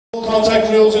Contact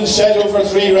rules and schedule for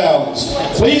 3 rounds.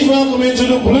 Please welcome into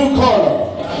the blue corner,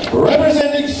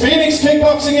 representing Phoenix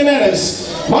Kickboxing in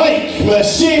Ennis, Mike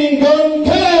Machine Gun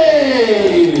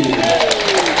Kelly.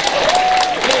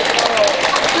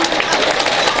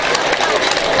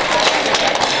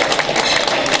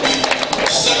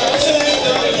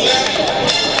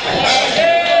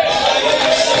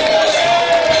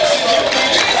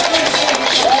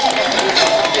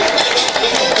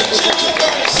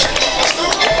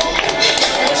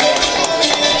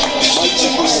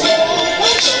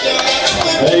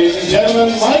 Ladies and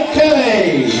gentlemen, Mike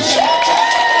Kelly.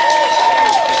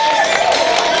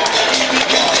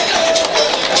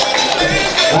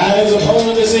 And his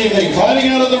opponent this evening,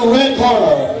 fighting out of the red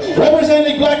corner,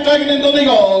 representing Black Dragon in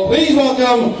Donegal, please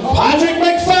welcome Patrick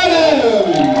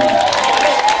McFadden.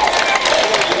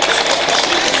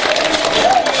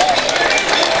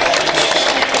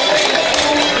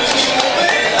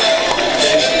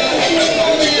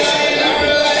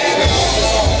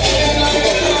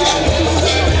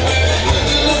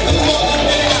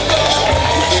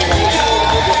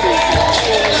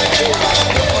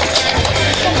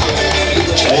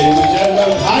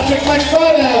 Patrick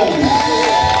McFadden.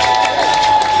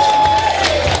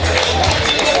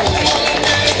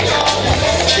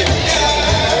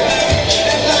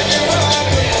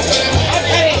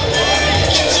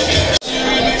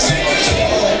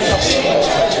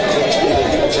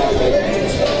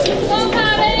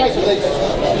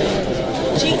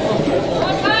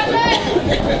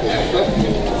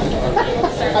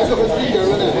 I look at me, you're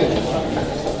in it.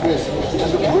 Yes, I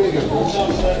look really good.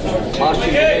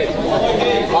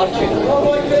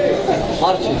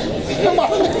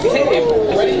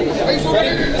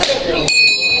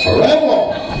 Rebel.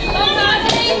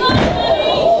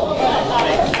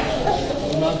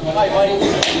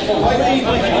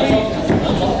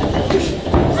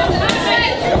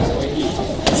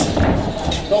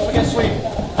 Don't forget sweep.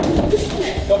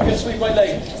 Don't forget sweep right leg.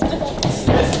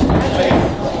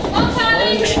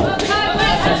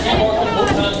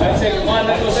 That's it. Come on,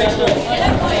 let go six.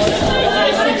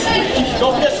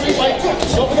 Don't forget sweep, Mike.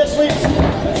 Don't forget sweep.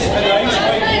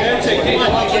 That's it.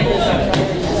 Come on.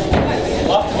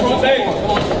 Up the front leg.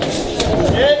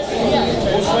 Yes.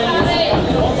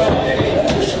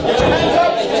 Get your hands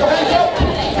up. Get your hands up.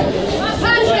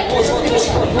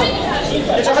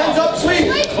 Get your hands up, sweep.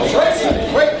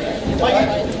 Right. Mikey.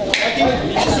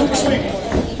 Super sweep.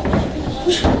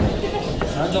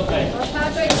 Hands up, Mike.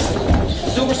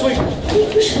 Super sweep.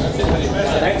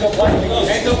 Hands up high.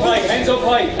 Hands up high. Hands up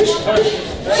high.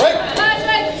 Right.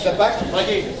 Step back.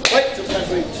 Mikey. Right. Super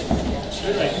sweep.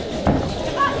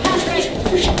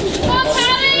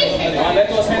 Come on, let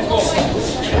those hands go. Yes.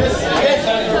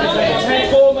 Let those hands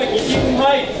go, Mikey. Keep them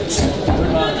high.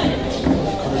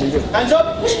 Hands up.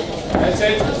 That's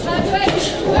it.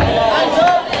 Hands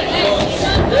up.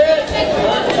 Yes.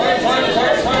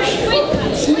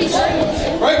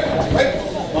 Right.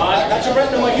 Catch your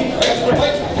breath now, Mikey. Catch your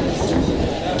breath.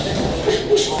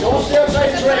 Don't stay outside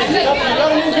the train. You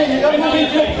gotta move in. You gotta move in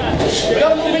quick. You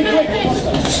gotta move in quick.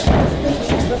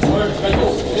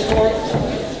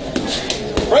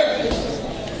 Right.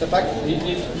 Step back.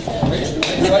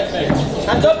 Right.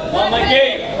 Hands up. Come on, Mikey.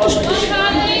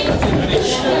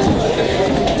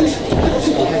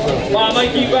 Come on,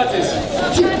 Mikey. You got this.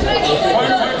 Turn.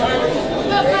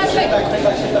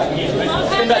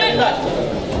 Spin back.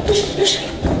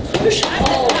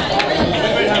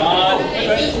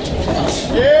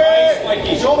 Yeah!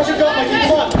 Mikey. Show what you got, Mikey.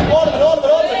 Come on. All of it.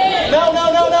 No.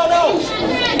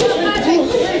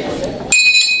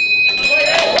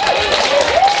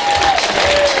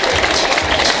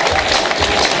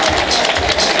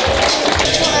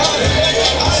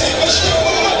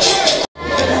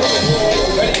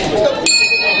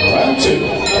 Round 2.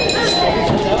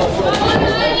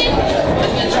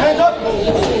 Put your hands up.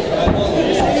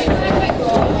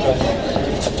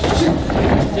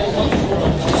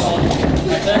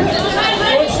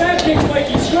 Don't stand kicks,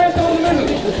 Mikey. Straight down the middle.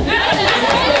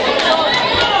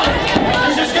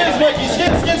 Use your skills, Mikey.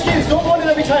 Skills. Don't run it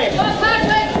every time.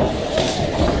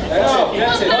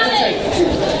 That's it.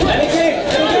 Anything.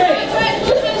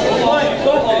 Come on, you've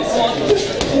got this.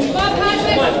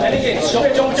 Come on, anything. Jump.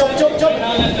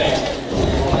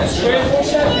 That's straight for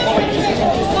seven.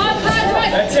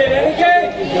 That's it. Anything.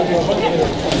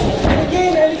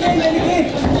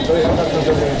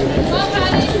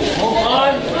 Come on,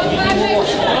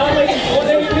 Mikey. Don't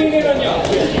let me lean in on you.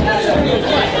 No.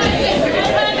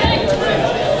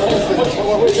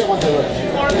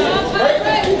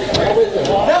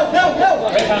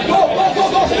 Go.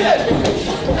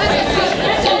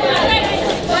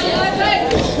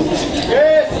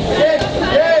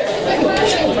 Yes.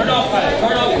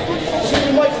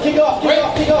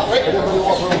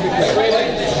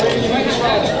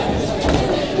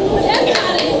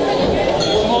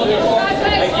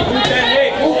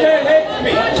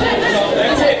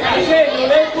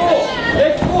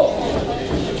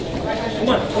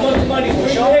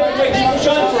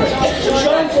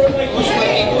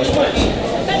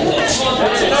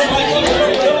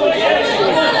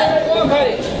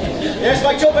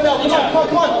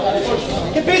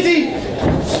 Get busy!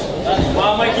 Come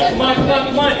on, Mikey, come on, come on,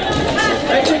 come on!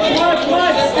 That's it, come on, come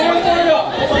on! Stand for you!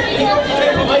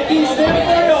 Mikey, stand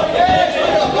for you!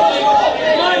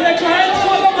 Come on, let your hands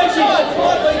go up, Mikey!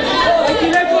 Mikey,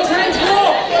 let those hands go!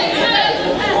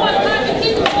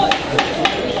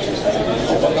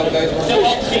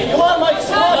 Come on, Mike!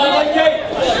 Come on, Mikey!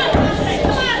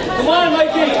 Come on,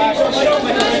 Mikey!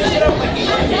 Get up, Mikey!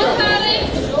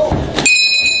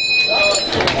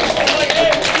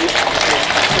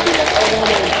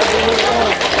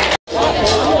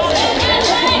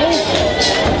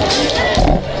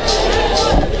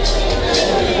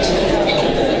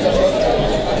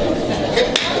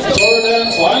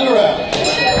 Final round.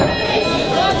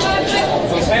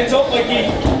 Hands up, Mikey.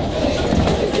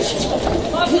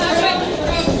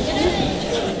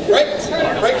 Right.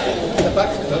 Step back.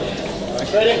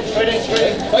 Straight in. Right.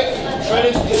 Straight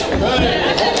in.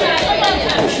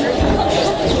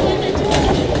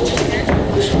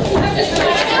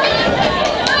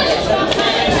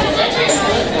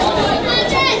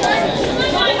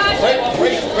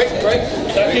 Right.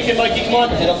 Start kicking, Mikey, come on.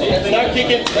 Start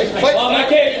kicking. Fight. Come on,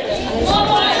 Mikey.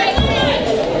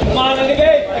 Come on, and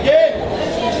again, Mikey,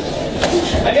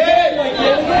 and again.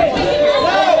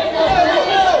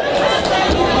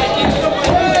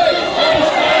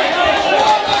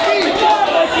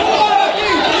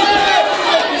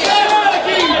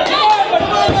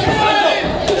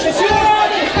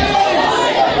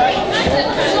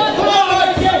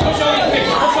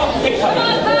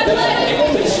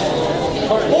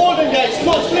 Hold him, guys. Come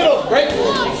on, split up. Right.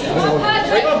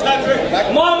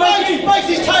 Come on, Mikey.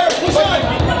 Mikey's tired. Push on.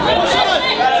 Come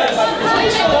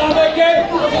on, Mikey.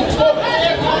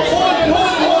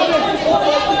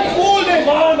 Hold him.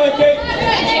 Come on, Mikey.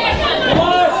 Come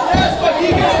on. Yes, Mikey.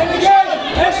 Again.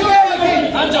 Let's go, Mikey.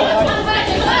 Hands up. Come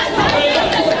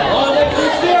on, Mikey.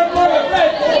 Steer for it.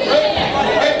 Right.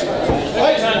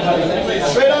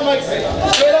 Straight on, Mikey.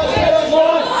 Straight on. Come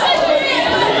on.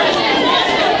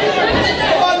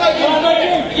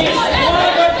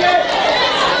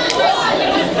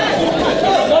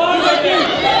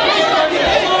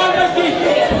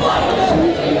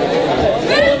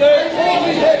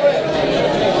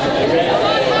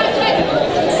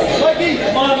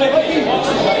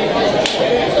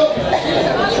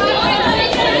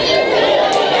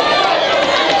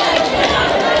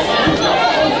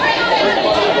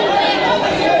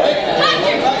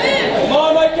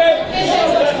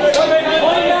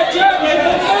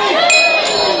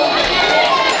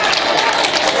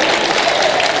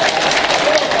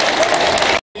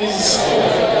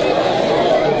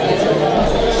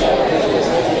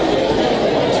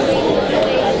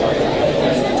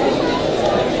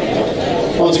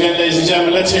 Once again, ladies and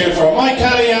gentlemen, let's hear it for Mike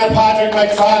Kelly and Patrick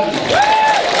McFadden.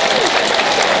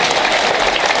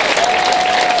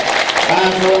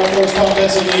 And for our first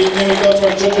contest of the evening, we go to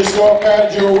our judges'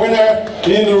 scorecard. Your winner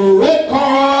in the red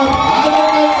corner,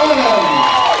 McFadden.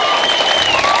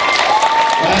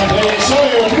 And please show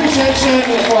your appreciation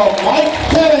for Mike